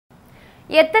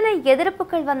எத்தனை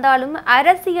எதிர்ப்புகள் வந்தாலும்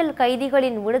அரசியல்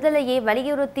கைதிகளின் விடுதலையை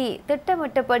வலியுறுத்தி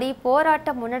திட்டமிட்டபடி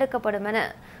போராட்டம் முன்னெடுக்கப்படும் என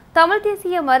தமிழ்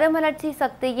தேசிய மறுமலர்ச்சி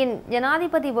சக்தியின்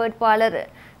ஜனாதிபதி வேட்பாளர்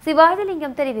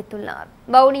சிவாஜிலிங்கம் தெரிவித்துள்ளார்.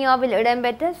 வவுனியாவில்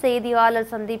இடம்பெற்ற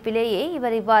செய்தியாளர் சந்திப்பிலேயே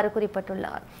இவர் இவ்வாறு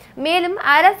குறிப்பிட்டுள்ளார். மேலும்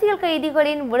அரசியல்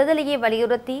கைதிகளின் விடுதலையை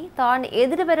வலியுறுத்தி தான்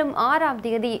எதிர்வரும் 6ஆம்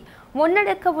தேதி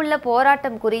முன்னெடுக்கவுள்ள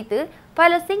போராட்டம் குறித்து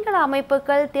பல சிங்கள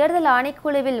அமைப்புகள் தேர்தல்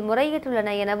ஆணைக்குழுவில்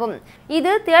முறையிட்டுள்ளன எனவும்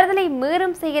இது தேர்தலை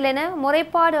மீறும் செயல் என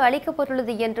முறைப்பாடு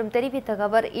அளிக்கப்பட்டுள்ளது என்றும் தெரிவித்த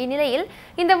அவர், இந்நிலையில்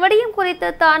இந்த விடயம் குறித்து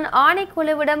தான்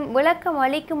ஆணைக்குழுவிடம் விளக்கம்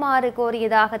அளிக்குமாறு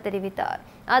கோரியதாக தெரிவித்தார்.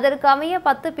 அதற்கு அமைய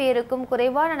 10 பேருக்கும்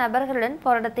குறைவான நபர்களுடன்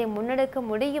போராட்டத்தை முன்னெடுக்க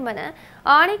முடியும் என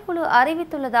ஆணைக்குழு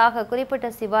அறிவித்துள்ளதாக குறிப்பிட்ட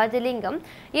சிவாஜிலிங்கம்,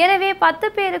 எனவே 10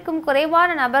 பேருக்கும் குறைவான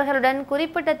நபர்களுடன்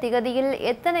குறிப்பிட்ட திகதியில்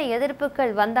எத்தனை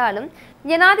எதிர்ப்புகள் வந்தாலும்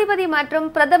ஜனாதிபதி மற்றும்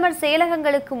பிரதமர்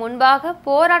செயலகங்களுக்கு முன்பாக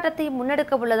போராட்டத்தை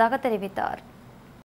முன்னெடுக்க உள்ளதாக தெரிவித்தார்.